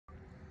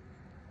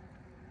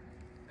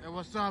Hey,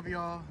 what's up,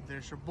 y'all?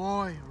 There's your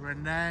boy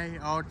Renee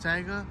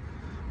Ortega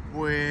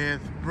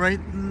with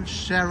Brayton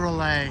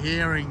Chevrolet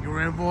here in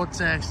Greenville,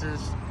 Texas.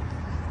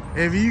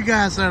 If you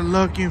guys are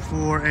looking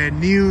for a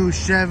new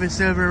Chevy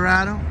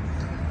Silverado,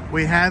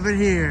 we have it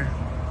here.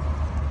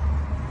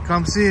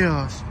 Come see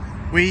us.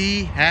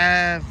 We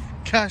have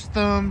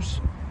customs,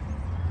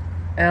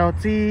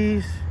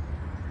 LTs,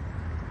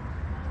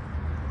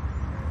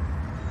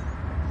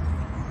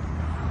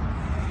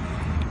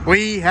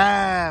 we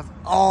have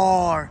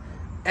RSTs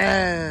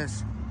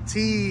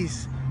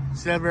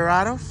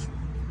Silverados.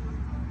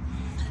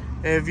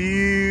 If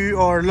you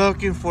are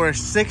looking for a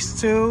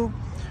 6.2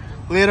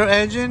 liter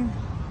engine,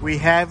 we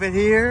have it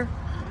here.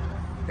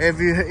 If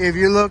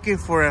you're looking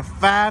for a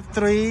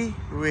 5.3,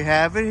 we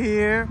have it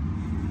here.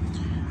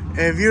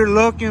 If you're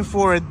looking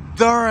for a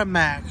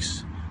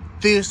Duramax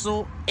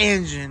diesel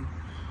engine,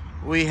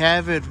 we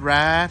have it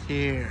right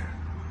here.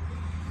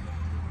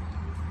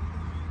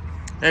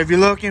 If you're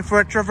looking for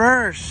a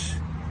Traverse,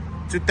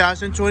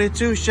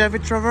 2022 Chevy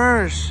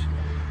Traverse,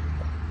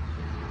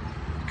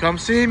 come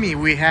see me.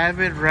 We have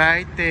it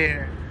right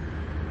there.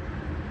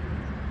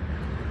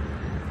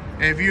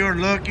 If you're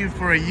looking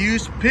for a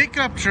used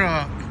pickup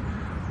truck,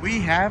 we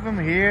have them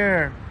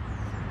here.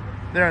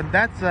 They're on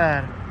that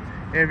side.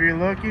 If you're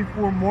looking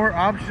for more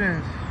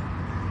options,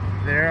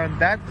 they're on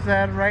that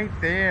side right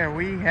there.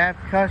 We have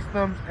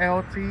customs,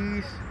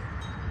 LTs,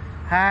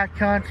 high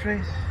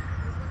countries.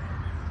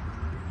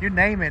 You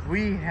name it,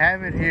 we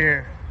have it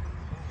here.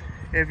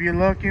 If you're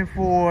looking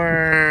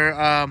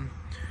for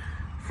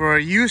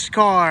used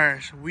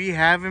cars, we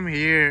have them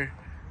here.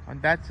 On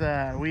that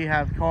side, we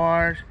have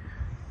cars,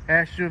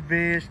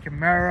 SUVs,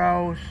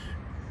 Camaros,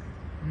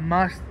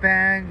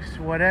 Mustangs,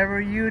 whatever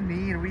you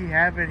need, we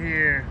have it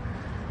here.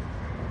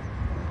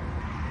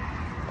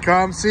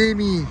 Come see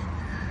me.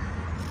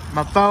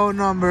 My phone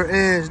number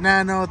is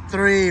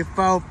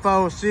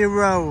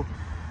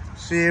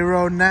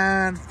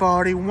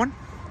 903-440-0941.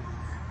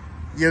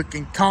 You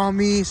can call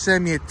me,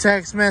 send me a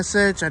text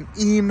message, an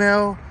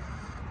email,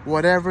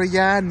 whatever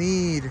y'all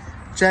need.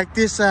 Check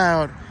this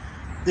out.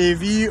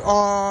 If you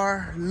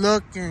are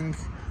looking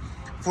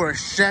for a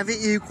Chevy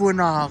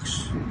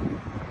Equinox,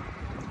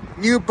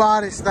 new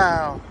body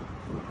style,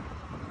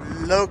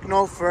 look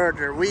no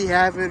further. We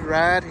have it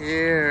right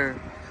here.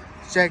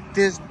 Check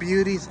these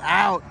beauties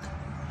out.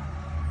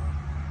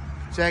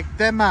 Check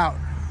them out.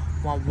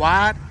 One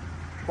white,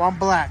 one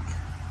black.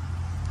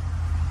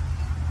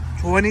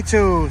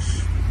 22s.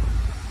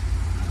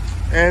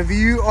 If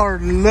you are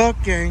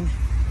looking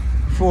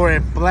for a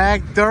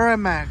black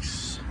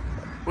Duramax,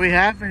 we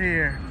have it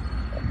here.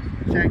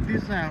 Check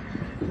this out.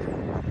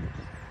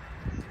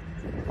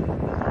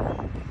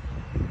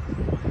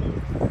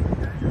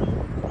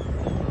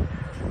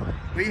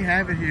 We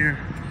have it here.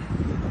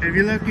 If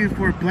you're looking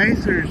for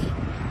Blazers,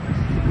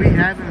 we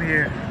have them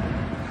here.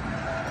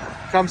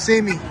 Come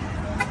see me.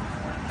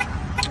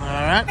 All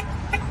right.